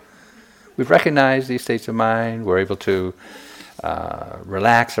we've recognized these states of mind. We're able to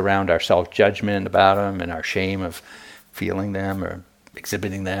relax around our self-judgment about them and our shame of feeling them or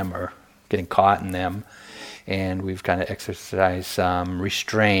exhibiting them or getting caught in them. And we've kind of exercised some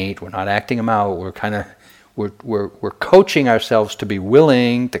restraint. We're not acting them out. We're coaching ourselves to be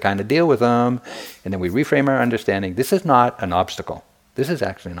willing to kind of deal with them. And then we reframe our understanding. This is not an obstacle. This is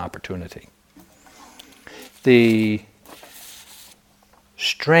actually an opportunity. The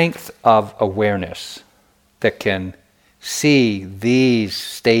strength of awareness that can see these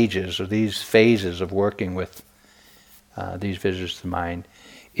stages or these phases of working with these visitors to the mind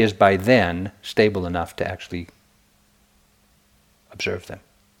is by then stable enough to actually observe them.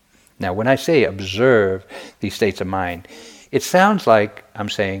 Now, when I say observe these states of mind, it sounds like I'm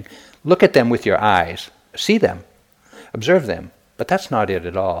saying, look at them with your eyes, see them, observe them, but that's not it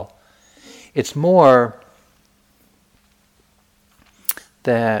at all. It's more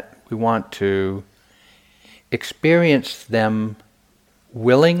that we want to experience them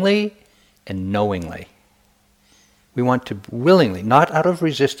willingly and knowingly. We want to willingly, not out of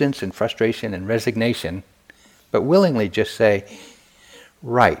resistance and frustration and resignation, but willingly just say,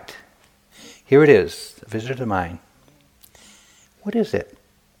 right, here it is, the visitor to mind. What is it?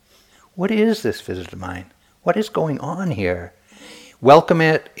 What is this visitor to mind? What is going on here? Welcome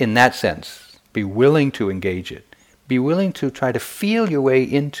it in that sense. Be willing to engage it. Be willing to try to feel your way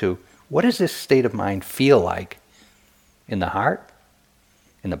into what does this state of mind feel like? In the heart?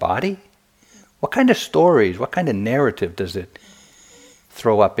 In the body? What kind of stories, what kind of narrative does it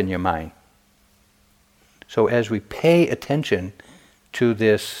throw up in your mind? So as we pay attention to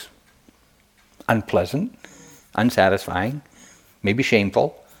this unpleasant, unsatisfying, maybe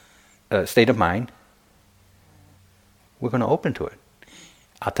shameful state of mind, we're going to open to it.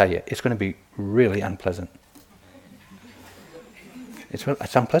 I'll tell you, it's going to be really unpleasant.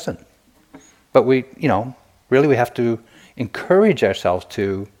 It's unpleasant. But we have to encourage ourselves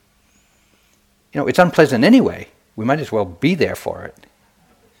to, it's unpleasant anyway. We might as well be there for it.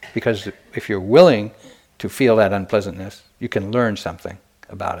 Because if you're willing to feel that unpleasantness, you can learn something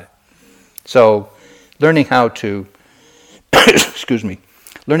about it. So learning how to, excuse me,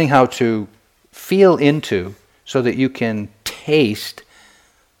 learning how to feel into so that you can taste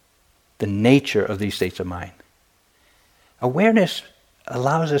the nature of these states of mind. Awareness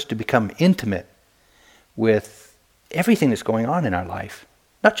allows us to become intimate with everything that's going on in our life.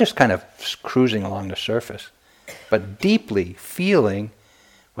 Not just kind of cruising along the surface, but deeply feeling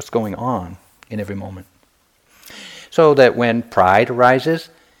what's going on in every moment. So that when pride arises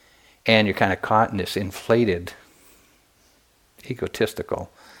and you're kind of caught in this inflated, egotistical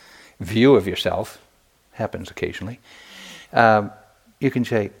view of yourself, happens occasionally, you can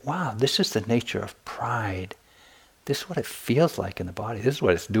say, wow, this is the nature of pride. This is what it feels like in the body. This is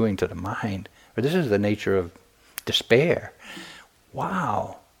what it's doing to the mind. Or this is the nature of despair.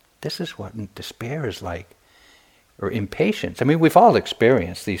 Wow, this is what despair is like. Or impatience. I mean, we've all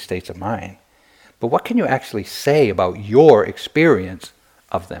experienced these states of mind. But what can you actually say about your experience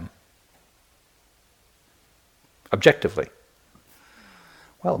of them? Objectively.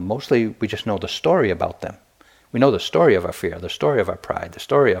 Well, mostly we just know the story about them. We know the story of our fear, the story of our pride, the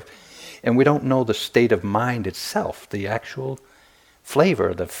story of... And we don't know the state of mind itself, the actual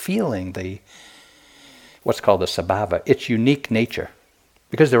flavor, the feeling, the... what's called the sabhava, its unique nature.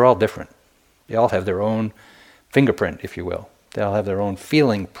 Because they're all different. They all have their own fingerprint, if you will. They all have their own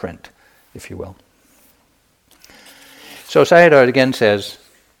feeling print, if you will. So Sayadaw again says,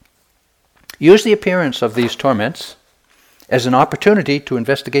 use the appearance of these torments as an opportunity to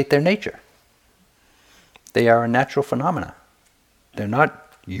investigate their nature. They are a natural phenomena. They're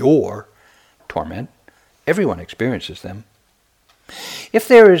not your torment. Everyone experiences them. If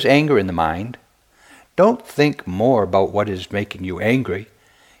there is anger in the mind, don't think more about what is making you angry.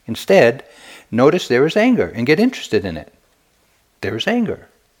 Instead, notice there is anger and get interested in it. There is anger.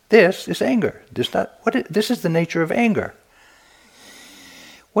 This is anger. This is the nature of anger.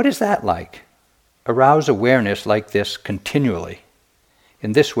 What is that like? Arouse awareness like this continually.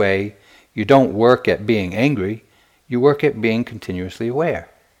 In this way, you don't work at being angry, you work at being continuously aware.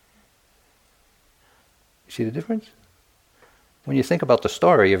 You see the difference? When you think about the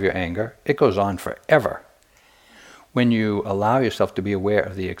story of your anger, it goes on forever. When you allow yourself to be aware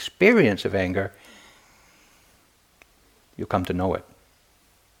of the experience of anger, you'll come to know it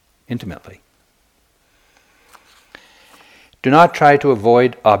intimately. Do not try to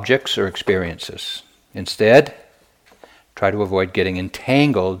avoid objects or experiences. Instead, try to avoid getting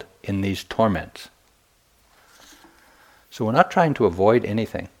entangled in these torments. So we're not trying to avoid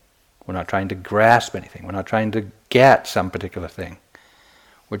anything. We're not trying to grasp anything. We're not trying to get some particular thing.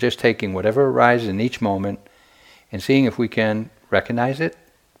 We're just taking whatever arises in each moment and seeing if we can recognize it,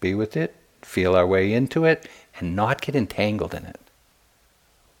 be with it, feel our way into it, and not get entangled in it.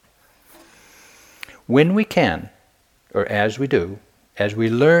 When we can, or as we do, as we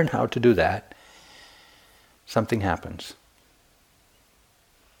learn how to do that, something happens.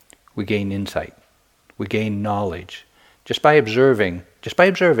 We gain insight. We gain knowledge. Just by observing,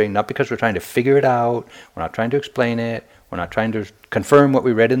 not because we're trying to figure it out, we're not trying to explain it, we're not trying to confirm what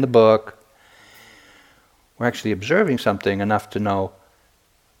we read in the book. We're actually observing something enough to know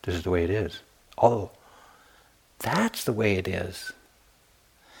this is the way it is. Oh, that's the way it is.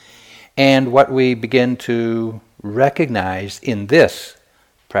 And what we begin to recognize in this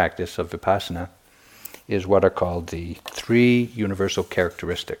practice of vipassana is what are called the three universal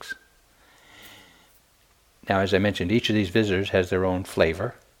characteristics. Now, as I mentioned, each of these visitors has their own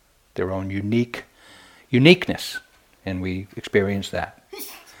flavor, their own uniqueness, and we experience that.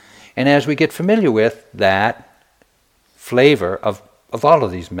 And as we get familiar with that flavor of all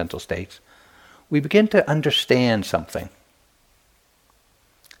of these mental states, we begin to understand something.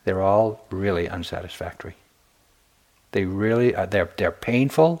 They're all really unsatisfactory. They really are, they're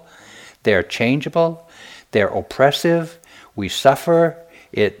painful, they're changeable, they're oppressive, we suffer,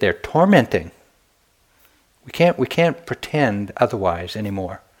 they're tormenting. We can't pretend otherwise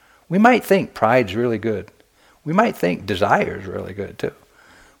anymore. We might think pride's really good. We might think desire's really good too.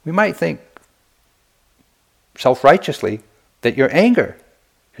 We might think self-righteously that your anger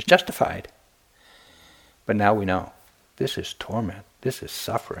is justified. But now we know this is torment, this is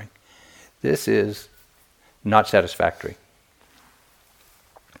suffering, this is not satisfactory.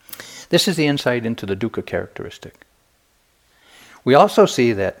 This is the insight into the dukkha characteristic. We also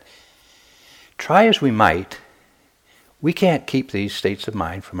see that try as we might, we can't keep these states of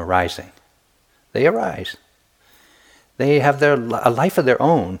mind from arising. They arise. They have a life of their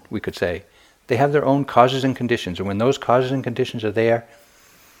own, we could say. They have their own causes and conditions. And when those causes and conditions are there,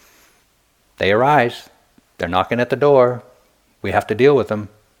 they arise. They're knocking at the door. We have to deal with them.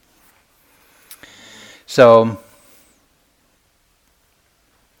 So,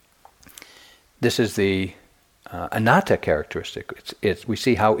 This is the anatta characteristic. We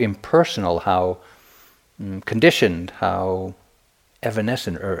see how impersonal, how conditioned, how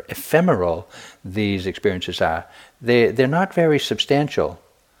evanescent or ephemeral these experiences are. They're not very substantial,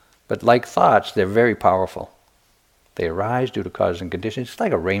 but like thoughts, they're very powerful. They arise due to causes and conditions. It's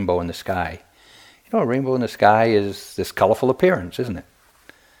like a rainbow in the sky. You know, a rainbow in the sky is this colorful appearance, isn't it?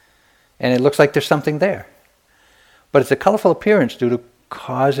 And it looks like there's something there. But it's a colorful appearance due to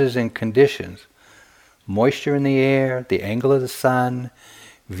causes and conditions. Moisture in the air, the angle of the sun,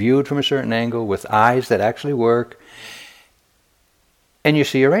 viewed from a certain angle with eyes that actually work, and you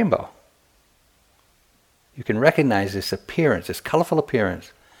see a rainbow. You can recognize this appearance, this colorful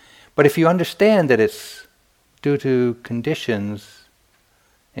appearance. But if you understand that it's due to conditions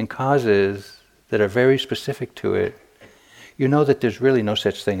and causes that are very specific to it, you know that there's really no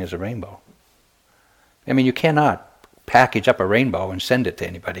such thing as a rainbow. I mean, you cannot package up a rainbow and send it to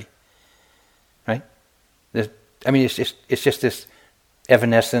anybody, right? It's just this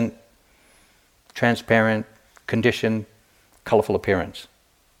evanescent, transparent, conditioned, colorful appearance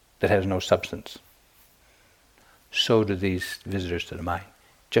that has no substance. So do these visitors to the mind,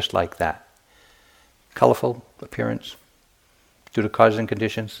 just like that. Colorful appearance, due to causes and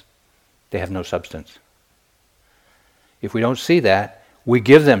conditions, they have no substance. If we don't see that, we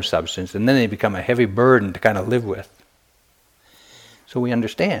give them substance, and then they become a heavy burden to kind of live with. So we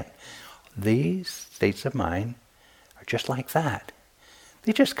understand, these states of mind are just like that.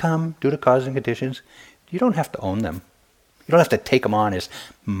 They just come due to causes and conditions. You don't have to own them. You don't have to take them on as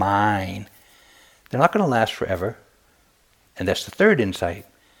mine. They're not going to last forever. And that's the third insight.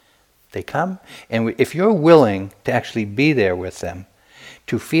 They come, and if you're willing to actually be there with them,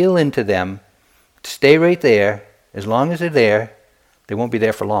 to feel into them, to stay right there, as long as they're there, they won't be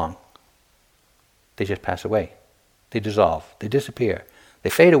there for long. They just pass away. They dissolve. They disappear. They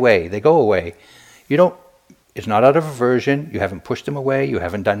fade away. They go away. It's not out of aversion. You haven't pushed them away. You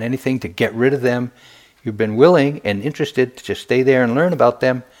haven't done anything to get rid of them. You've been willing and interested to just stay there and learn about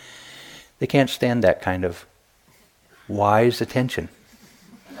them. They can't stand that kind of wise attention.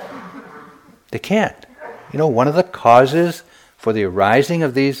 They can't. One of the causes for the arising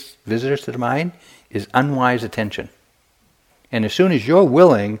of these visitors to the mind is unwise attention. And as soon as you're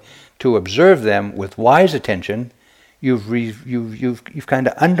willing to observe them with wise attention, you've kind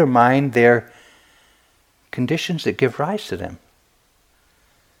of undermined their conditions that give rise to them.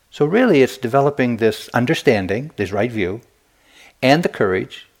 So really it's developing this understanding, this right view, and the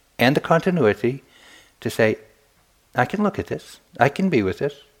courage, and the continuity to say, I can look at this, I can be with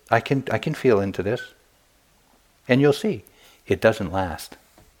this, I can feel into this, and you'll see, it doesn't last.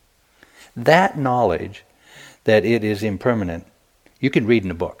 That knowledge that it is impermanent, you can read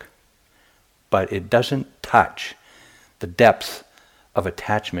in a book, but it doesn't touch the depth of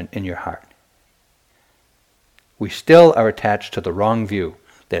attachment in your heart. We still are attached to the wrong view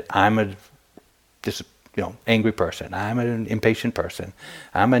that I'm angry person, I'm an impatient person,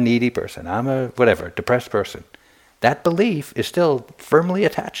 I'm a needy person, I'm a whatever, depressed person. That belief is still firmly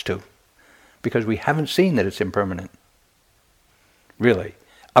attached to, because we haven't seen that it's impermanent. Really,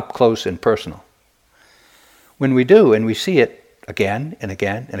 up close and personal. When we do, and we see it again and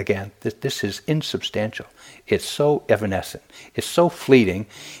again and again, this is insubstantial. It's so evanescent. It's so fleeting.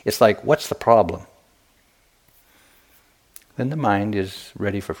 It's like, what's the problem? Then the mind is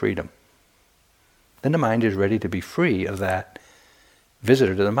ready for freedom. Then the mind is ready to be free of that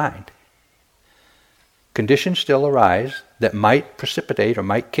visitor to the mind. Conditions still arise that might precipitate or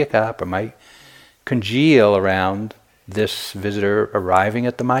might kick up or might congeal around this visitor arriving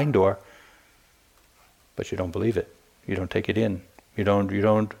at the mind door, but you don't believe it. You don't take it in. You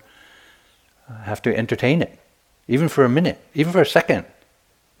don't have to entertain it, even for a minute, even for a second,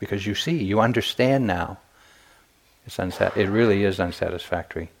 because you understand now. It really is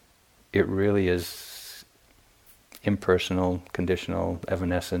unsatisfactory. It really is impersonal, conditional,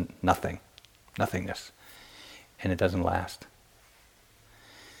 evanescent, nothingness. And it doesn't last.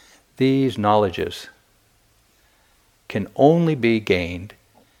 These knowledges can only be gained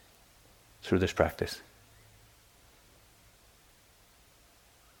through this practice.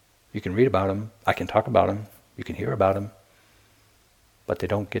 You can read about them, I can talk about them, you can hear about them, but they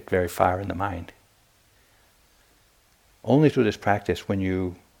don't get very far in the mind. Only through this practice, when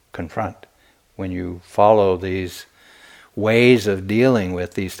you confront, when you follow these ways of dealing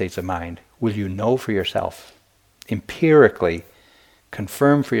with these states of mind, will you know for yourself, empirically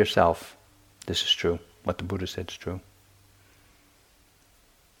confirm for yourself, this is true, what the Buddha said is true.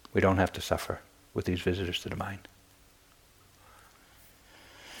 We don't have to suffer with these visitors to the mind.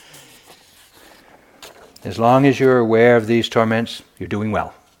 As long as you're aware of these torments, you're doing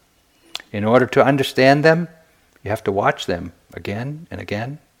well. In order to understand them, you have to watch them again and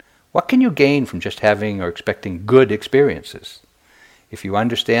again. What can you gain from just having or expecting good experiences? If you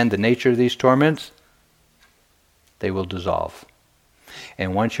understand the nature of these torments, they will dissolve.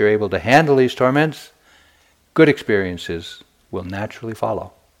 And once you're able to handle these torments, good experiences will naturally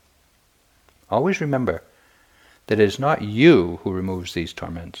follow. Always remember that it is not you who removes these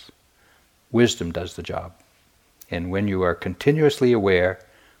torments. Wisdom does the job. And when you are continuously aware,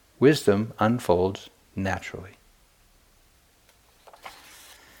 wisdom unfolds naturally.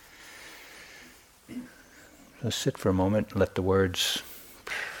 Let's sit for a moment and let the words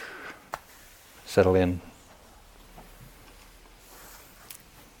settle in.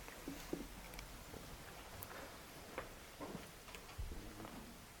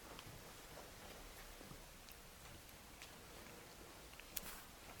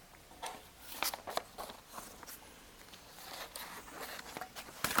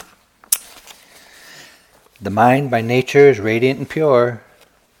 The mind by nature is radiant and pure.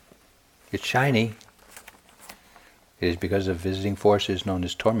 It's shiny. It is because of visiting forces known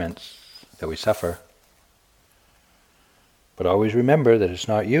as torments that we suffer. But always remember that it's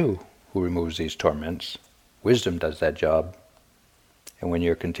not you who removes these torments. Wisdom does that job. And when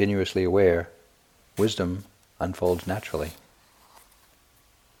you're continuously aware, wisdom unfolds naturally.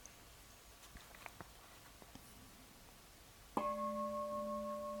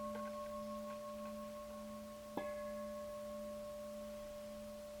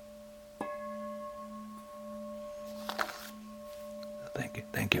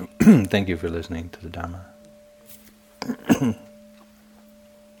 Thank you. Thank you for listening to the Dharma.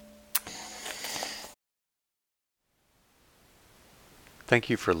 Thank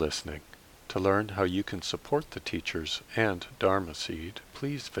you for listening. To learn how you can support the teachers and Dharma Seed,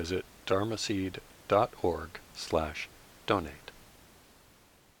 please visit dharmaseed.org/donate.